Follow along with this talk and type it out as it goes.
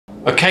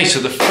Okay, so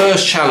the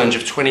first challenge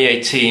of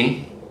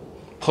 2018,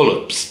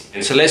 pull-ups.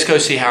 So let's go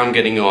see how I'm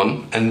getting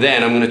on, and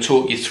then I'm going to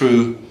talk you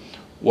through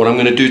what I'm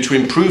going to do to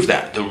improve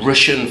that, the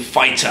Russian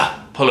fighter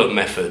pull-up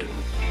method.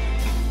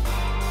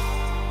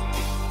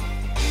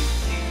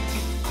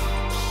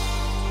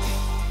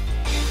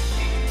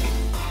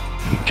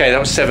 Okay, that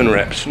was 7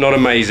 reps, not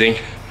amazing,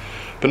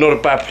 but not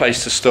a bad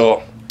place to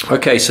start.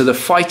 Okay, so the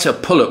fighter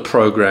pull-up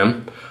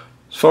program,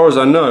 as far as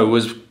I know,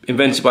 was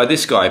invented by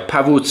this guy,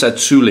 Pavel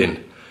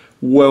Tsatsouline,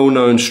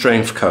 well-known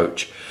strength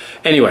coach.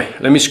 Anyway,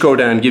 let me scroll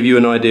down and give you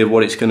an idea of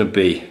what it's going to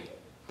be.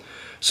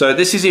 So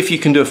this is if you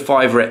can do a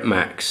 5 rep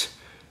max.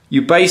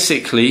 You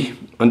basically,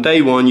 on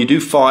day 1, you do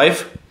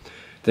 5,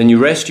 then you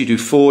rest, you do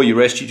 4, you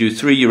rest, you do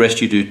 3, you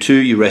rest, you do 2,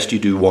 you rest, you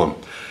do 1.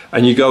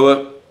 And you go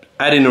up,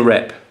 add in a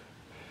rep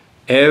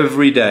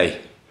every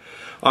day.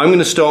 I'm going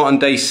to start on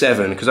day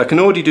 7 because I can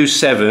already do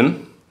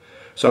 7.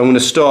 So I'm going to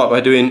start by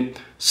doing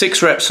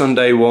 6 reps on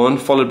day 1,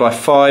 followed by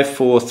 5,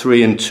 4,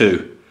 3 and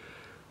 2.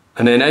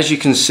 And then as you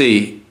can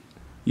see,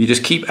 you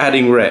just keep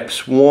adding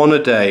reps, one a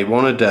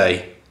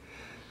day,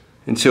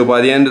 until by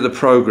the end of the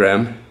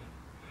program,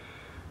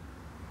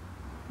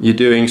 you're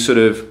doing sort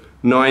of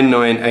 9,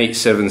 9, 8,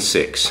 7,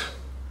 6.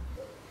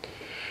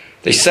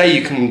 They say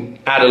you can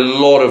add a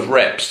lot of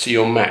reps to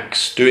your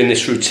max doing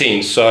this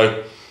routine,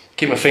 so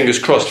keep my fingers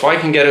crossed. If I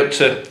can get up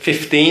to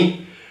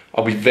 15,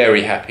 I'll be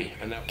very happy.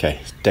 Okay,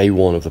 it's day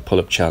 1 of the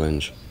pull-up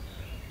challenge.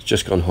 It's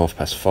just gone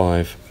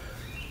 5:30.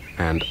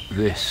 And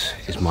this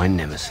is my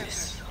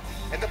nemesis.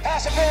 And the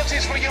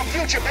possibilities for your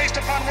future based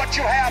upon what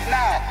you have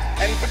now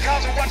and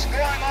because of what's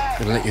going on. I'm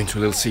gonna let you into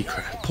a little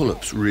secret.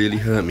 Pull-ups really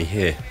hurt me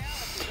here.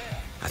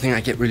 I think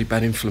I get really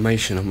bad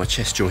inflammation on my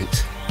chest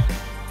joints.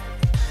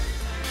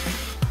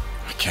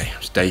 Okay,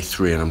 it's day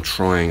 3 and I'm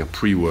trying a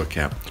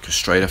pre-workout because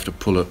straight after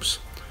pull-ups,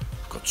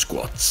 I've got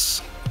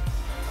squats.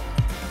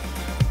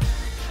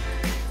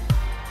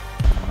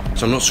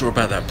 So I'm not sure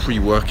about that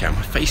pre-workout.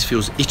 My face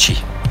feels itchy.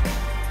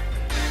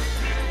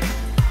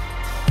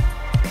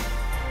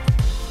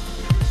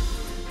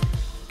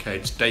 Okay,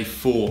 it's day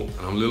 4 and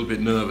I'm a little bit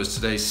nervous.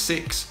 Today's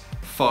 6,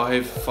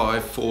 5,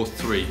 5, 4,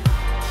 3.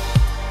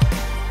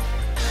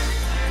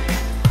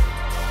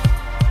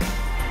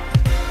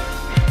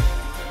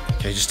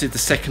 Okay, just did the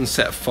second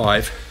set of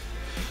 5.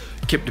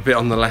 Kipped a bit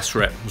on the last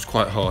rep, it was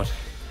quite hard.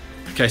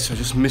 Okay, so I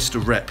just missed a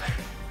rep.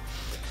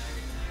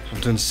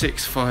 I've done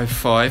 6, 5,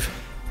 5.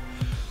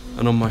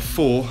 And on my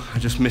 4, I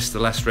just missed the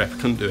last rep,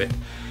 couldn't do it.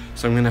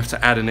 So I'm gonna have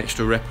to add an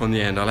extra rep on the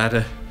end. I'll add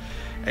an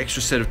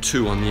extra set of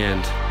 2 on the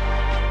end.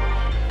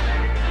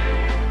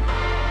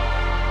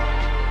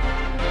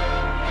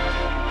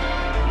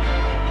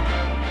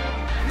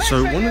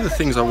 So one of the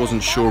things I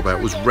wasn't sure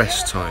about was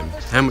rest time,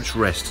 how much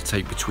rest to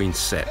take between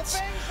sets.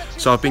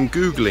 So I've been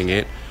Googling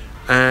it,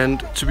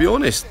 and to be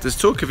honest, there's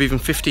talk of even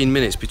 15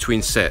 minutes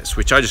between sets,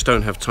 which I just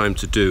don't have time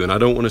to do, and I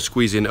don't want to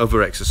squeeze in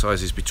other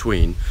exercises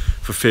between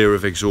for fear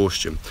of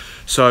exhaustion.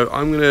 So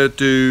I'm going to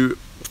do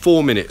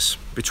 4 minutes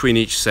between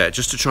each set,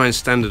 just to try and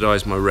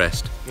standardize my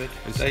rest.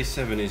 And day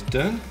 7 is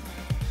done,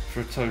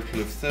 for a total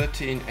of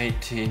 13,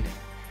 18,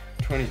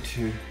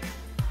 22,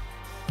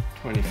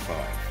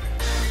 25.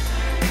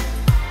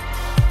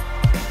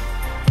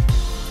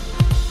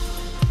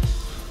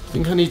 I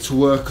think I need to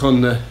work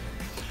on the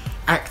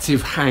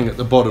active hang at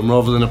the bottom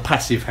rather than a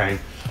passive hang.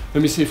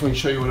 Let me see if I can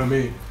show you what I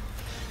mean.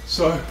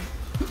 So,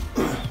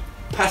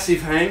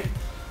 passive hang,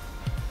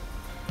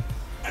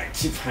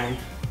 active hang,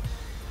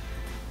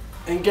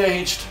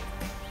 engaged,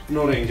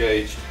 not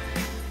engaged.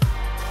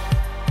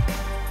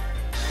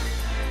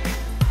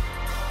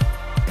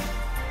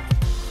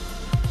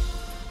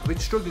 I've been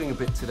struggling a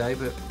bit today,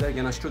 but there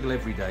again I struggle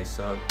every day,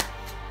 so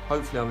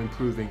hopefully I'm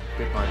improving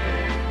bit by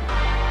bit.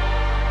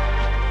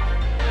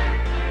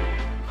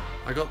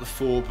 I got the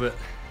 4, but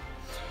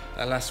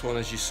that last one,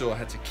 as you saw, I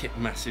had to kip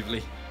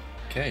massively.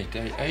 Okay,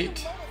 day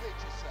 8,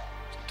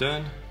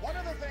 done,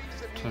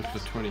 total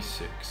of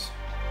 26.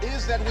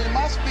 Is that we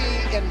must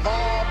be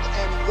involved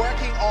in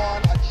working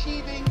on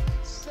achieving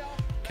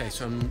Okay,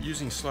 so I'm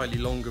using slightly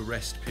longer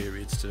rest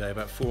periods today,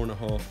 about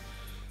 4.5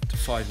 to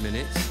 5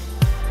 minutes.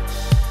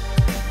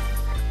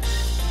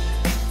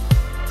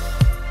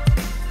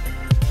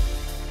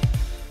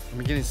 I'm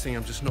beginning to think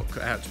I'm just not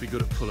cut out to be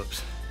good at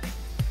pull-ups.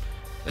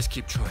 Let's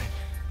keep trying.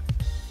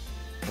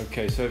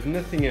 Okay, so if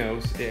nothing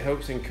else, it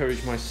helps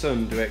encourage my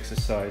son to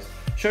exercise.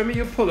 Show me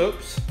your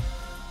pull-ups.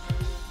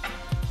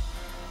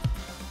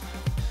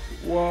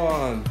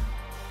 1,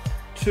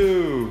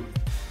 2,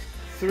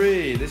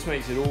 3. This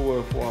makes it all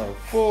worthwhile.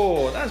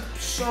 4.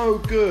 That's so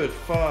good.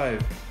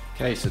 5.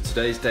 Okay, so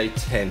today's day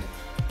 10.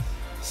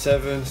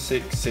 7,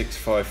 6, 6,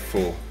 5,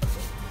 4.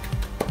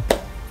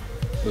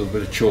 A little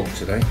bit of chalk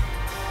today.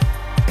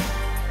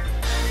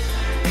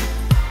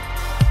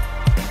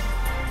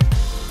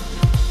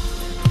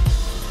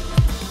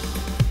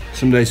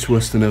 Some days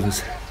worse than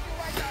others.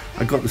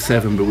 I got the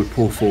 7, but with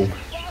poor form.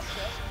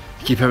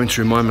 I keep having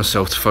to remind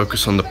myself to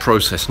focus on the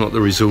process, not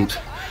the result.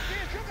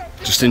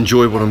 Just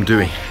enjoy what I'm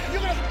doing.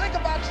 You're going to think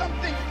about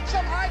something,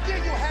 some idea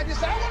you had. You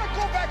say, I want to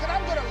go back and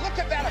I'm going to look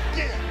at that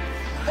again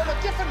from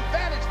a different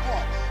vantage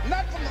point,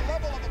 not from the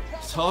level of the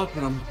problem. It's hard,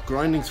 but I'm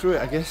grinding through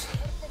it, I guess.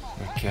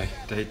 Okay,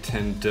 day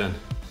 10 done.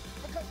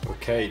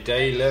 Okay,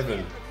 day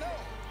 11.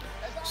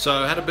 So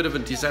I had a bit of a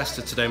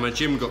disaster today. My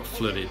gym got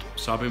flooded,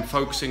 so I've been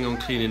focusing on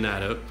cleaning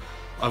that up.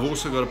 I've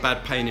also got a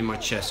bad pain in my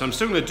chest, so I'm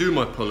still going to do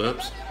my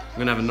pull-ups. I'm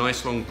going to have a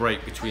nice long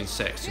break between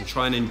sets and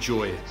try and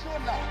enjoy it.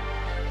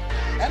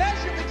 And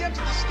as you begin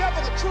to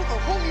discover the truth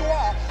of who you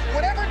are,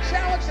 whatever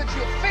challenge that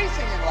you're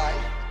facing in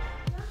life.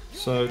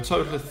 So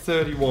total of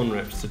 31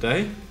 reps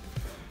today.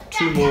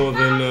 2 more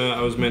than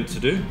I was meant to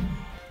do.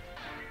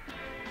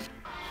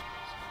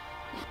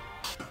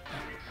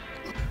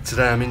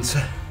 Today I'm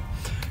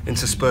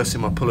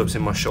interspersing my pull-ups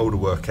in my shoulder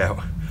workout.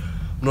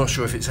 I'm not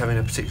sure if it's having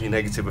a particularly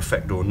negative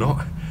effect or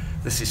not.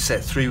 This is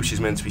set 3, which is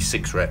meant to be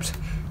 6 reps.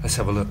 Let's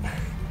have a look.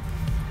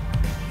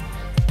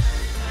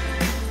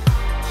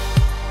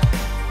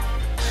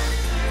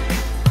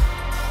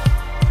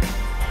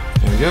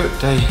 There we go,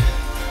 day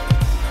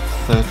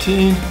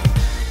 13,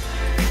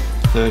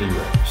 30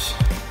 reps.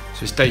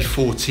 So it's day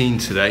 14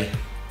 today.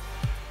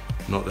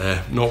 Not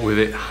there, not with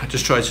it. I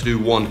just tried to do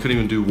 1, couldn't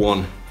even do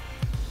 1.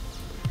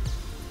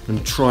 I'm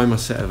gonna try my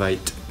set of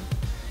 8.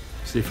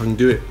 See if I can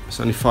do it. It's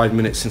only 5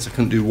 minutes since I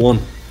couldn't do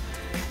 1.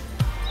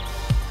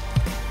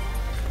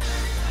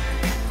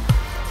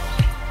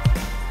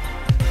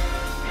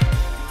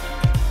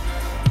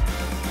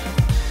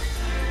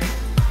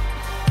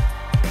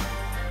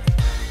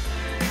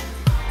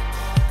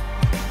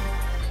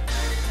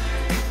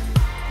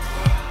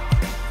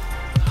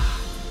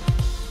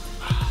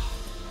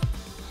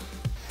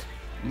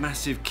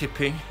 Massive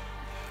kipping.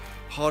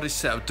 Hardest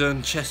set I've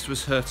done, chest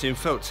was hurting,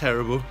 felt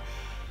terrible.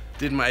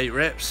 Did my 8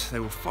 reps, they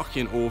were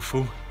fucking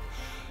awful.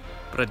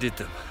 But I did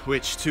them,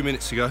 which 2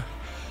 minutes ago,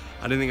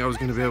 I didn't think I was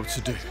gonna be able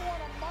to do.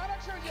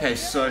 Okay,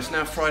 so it's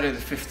now Friday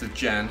the 5th of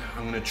Jan.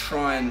 I'm gonna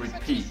try and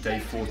repeat day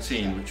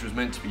 14, which was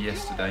meant to be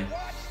yesterday.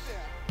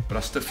 But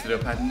I stuffed it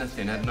up, I had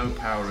nothing, I had no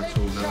power at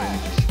all, no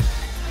energy.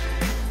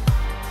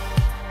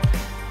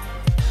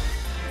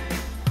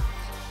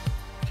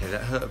 Okay,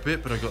 that hurt a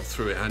bit, but I got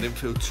through it. I didn't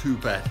feel too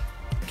bad.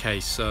 Okay,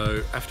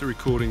 so after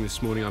recording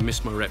this morning, I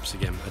missed my reps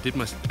again. I did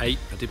my 8,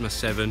 I did my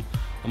 7.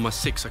 On my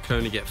 6, I could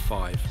only get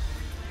 5.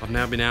 I've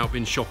now been out,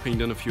 been shopping,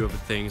 done a few other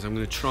things. I'm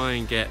gonna try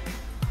and get,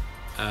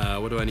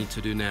 what do I need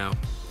to do now?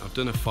 I've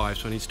done a 5,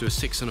 so I need to do a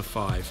 6 and a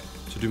 5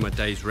 to do my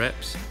day's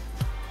reps.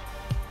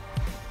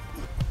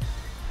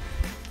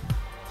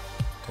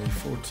 Day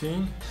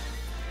 14,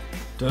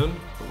 done,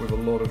 but with a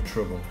lot of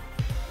trouble.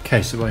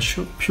 Okay, so by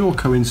pure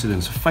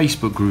coincidence, a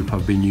Facebook group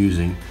I've been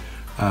using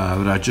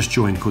that I just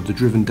joined called The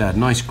Driven Dad,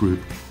 nice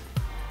group,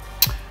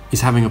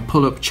 is having a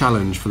pull-up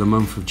challenge for the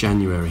month of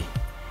January.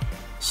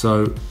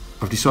 So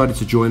I've decided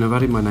to join, I've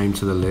added my name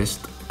to the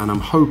list, and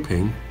I'm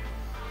hoping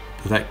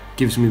that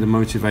gives me the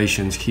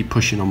motivation to keep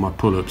pushing on my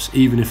pull-ups,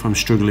 even if I'm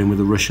struggling with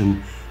the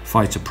Russian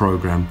fighter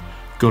program.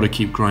 Got to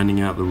keep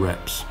grinding out the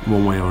reps,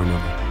 one way or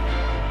another.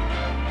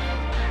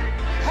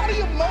 How do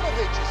you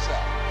motivate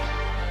yourself?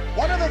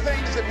 One of the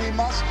things that we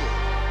must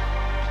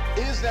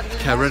do is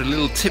that I read a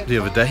little tip the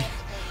other day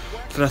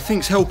that I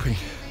think's helping.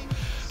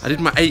 I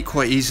did my 8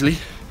 quite easily,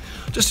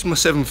 just did my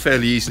 7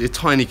 fairly easily, a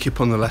tiny kip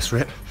on the last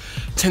rep,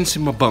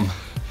 tensing my bum.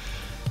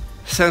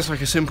 Sounds like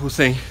a simple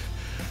thing,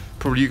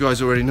 probably you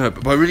guys already know,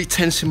 but by really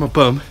tensing my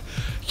bum,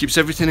 it keeps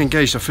everything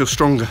engaged, I feel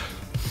stronger.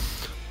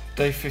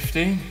 Day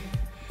 15,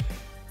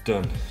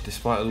 done,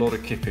 despite a lot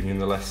of kipping in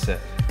the last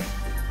set.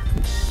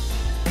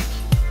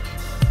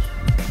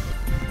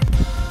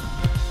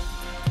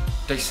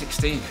 Day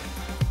 16,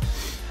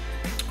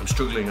 I'm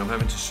struggling, I'm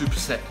having to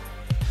superset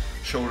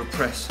shoulder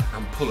press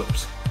and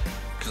pull-ups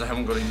because I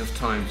haven't got enough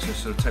time to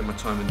sort of take my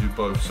time and do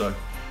both, so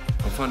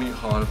I'm finding it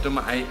hard. I've done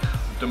my 8,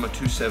 I've done my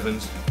 2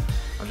 7s,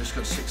 I've just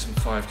got 6 and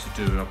 5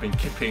 to do, and I've been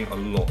kipping a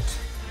lot.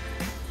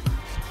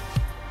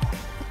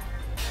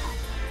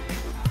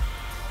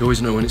 You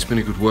always know when it's been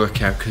a good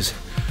workout because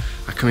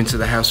I come into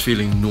the house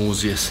feeling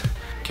nauseous.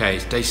 Okay,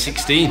 it's day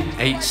 16,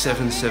 8,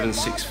 7, 7,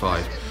 6,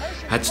 5.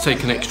 I had to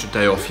take an extra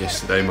day off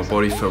yesterday. My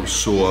body felt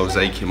sore, I was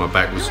aching, my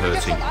back was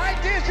hurting.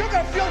 You're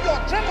gonna feel your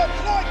adrenaline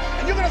flowing,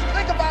 and you're gonna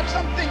think about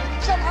something,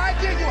 some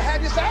idea you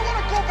had. You say, I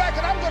want to go back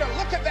and I'm gonna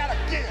look at that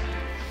again.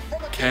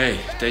 Okay,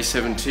 day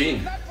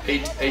 17,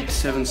 8, 8,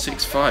 7,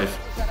 6, 5.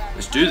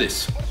 Let's do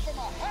this.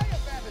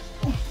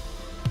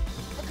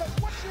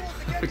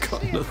 I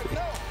got nothing.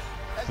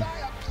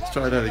 Let's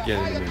try that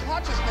again in a minute.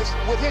 Consciousness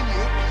within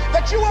you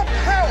that you are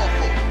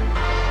powerful,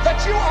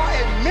 that you are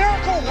a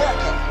miracle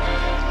worker.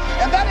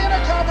 And that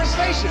inner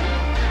conversation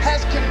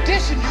has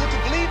conditioned you to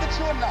believe that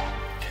you are not.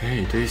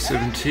 Okay, day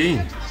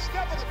 17.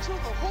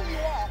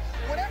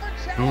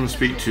 I don't want to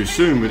speak too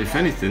soon, but if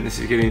anything, this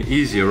is getting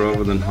easier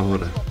rather than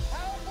harder.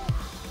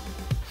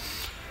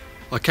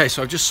 Okay,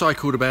 so I've just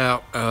cycled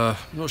about, I'm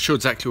not sure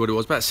exactly what it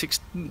was, about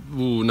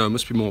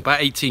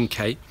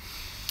 18k.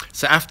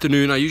 So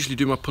afternoon, I usually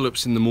do my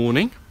pull-ups in the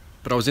morning,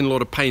 but I was in a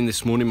lot of pain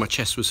this morning, my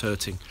chest was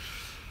hurting.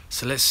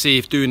 So let's see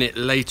if doing it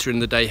later in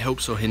the day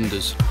helps or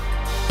hinders.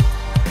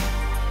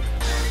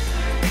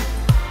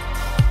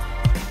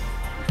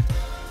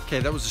 Okay,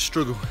 that was a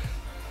struggle.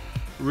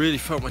 Really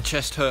felt my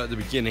chest hurt at the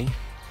beginning,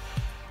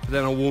 but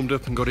then I warmed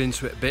up and got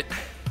into it a bit.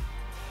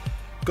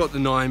 Got the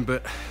 9,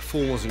 but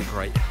form wasn't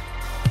great.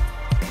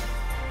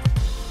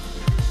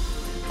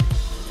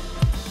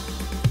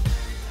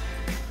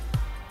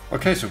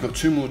 Okay, so I've got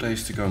 2 more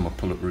days to go in my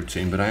pull-up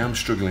routine, but I am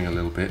struggling a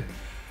little bit.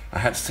 I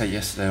had to take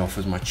yesterday off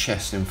as my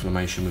chest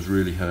inflammation was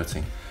really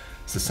hurting.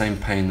 It's the same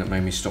pain that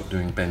made me stop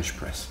doing bench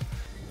press.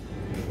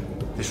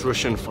 This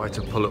Russian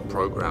fighter pull-up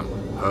program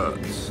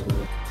hurts.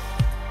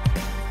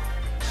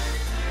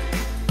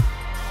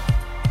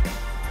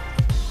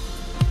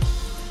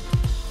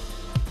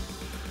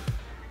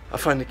 I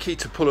find the key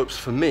to pull-ups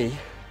for me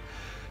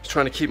is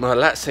trying to keep my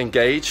lats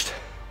engaged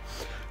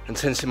and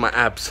tensing my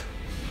abs.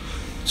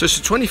 So it's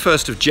the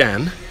 21st of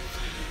Jan,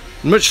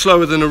 much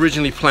slower than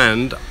originally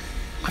planned.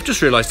 I've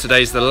just realised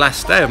today is the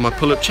last day of my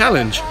pull-up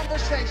challenge.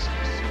 Conversations,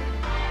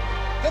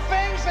 the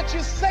things that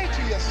you say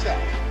to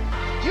yourself,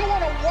 you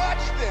want to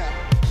watch them,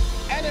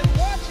 and in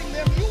watching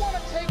them, you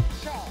want to take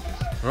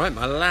charge. Right,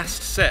 my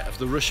last set of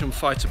the Russian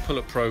fighter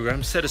pull-up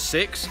program, set of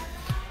 6,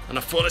 and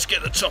I thought let's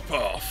get the top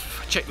off.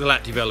 Check the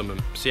lat development,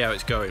 see how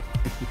it's going.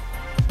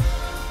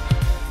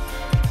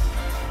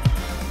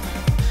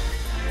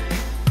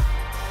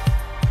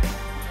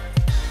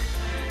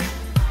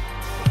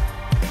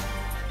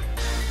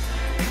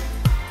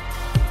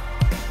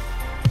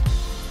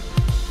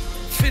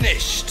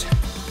 Finished.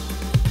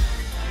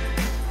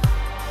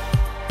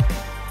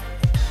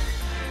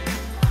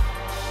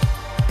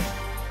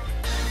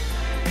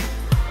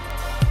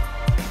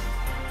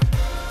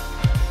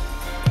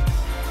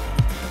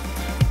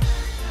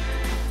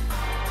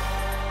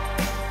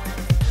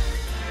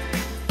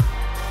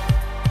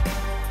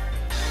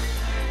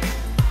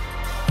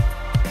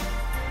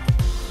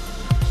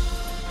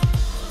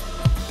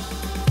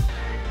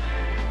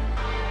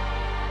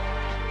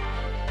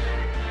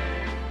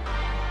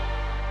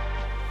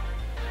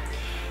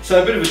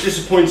 So a bit of a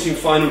disappointing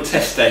final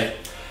test day.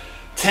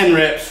 10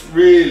 reps,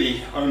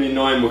 really only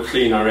 9 were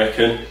clean, I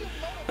reckon.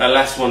 That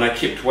last one I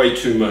kicked way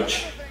too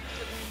much.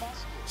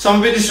 So I'm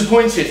a bit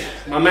disappointed.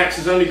 My max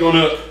has only gone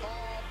up.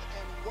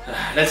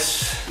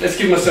 Let's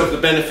give myself the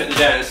benefit of the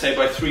doubt and say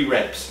by 3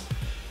 reps.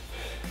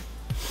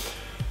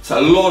 So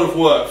a lot of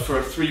work for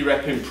a 3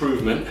 rep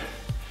improvement.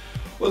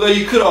 Although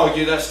you could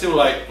argue that's still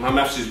like, my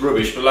maths is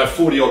rubbish, but like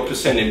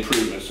 40%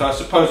 improvement. So I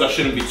suppose I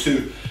shouldn't be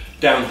too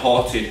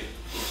downhearted.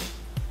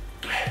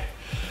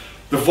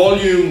 The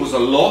volume was a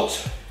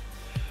lot.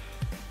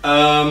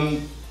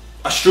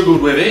 I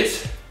struggled with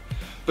it,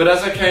 but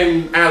as I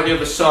came out the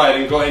other side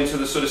and got into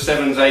the sort of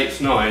 7s, 8s,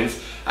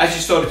 9s, I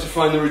actually started to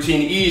find the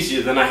routine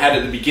easier than I had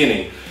at the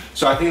beginning.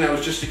 So I think that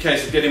was just a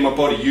case of getting my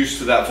body used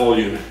to that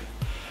volume.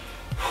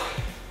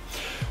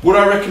 Would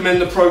I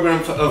recommend the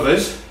program for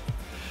others?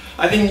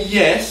 I think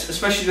yes,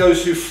 especially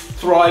those who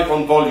thrive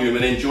on volume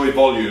and enjoy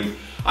volume.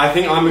 I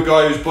think I'm a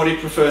guy whose body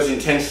prefers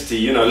intensity,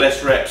 you know,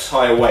 less reps,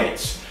 higher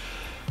weights.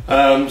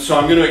 So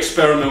I'm going to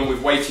experiment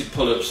with weighted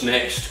pull-ups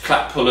next,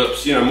 clap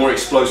pull-ups, you know, more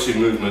explosive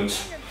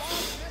movements.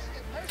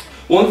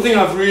 One thing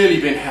I've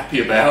really been happy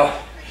about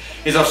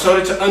is I've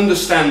started to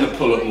understand the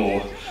pull-up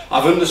more.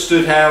 I've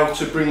understood how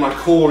to bring my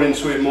core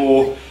into it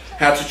more,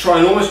 how to try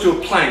and almost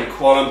do a plank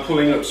while I'm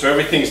pulling up so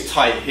everything's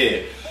tight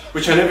here,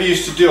 which I never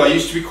used to do. I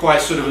used to be quite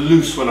sort of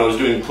loose when I was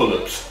doing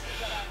pull-ups.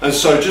 And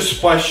so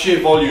just by sheer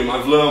volume,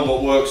 I've learned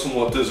what works and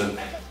what doesn't.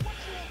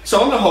 So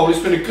on the whole, it's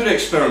been a good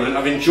experiment.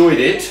 I've enjoyed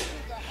it.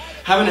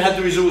 Haven't had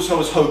the results I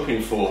was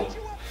hoping for,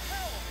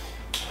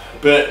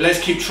 but let's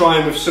keep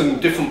trying with some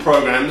different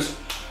programs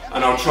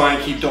and I'll try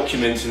and keep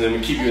documenting them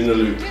and keep you in the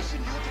loop.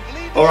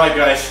 Alright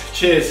guys,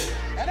 cheers.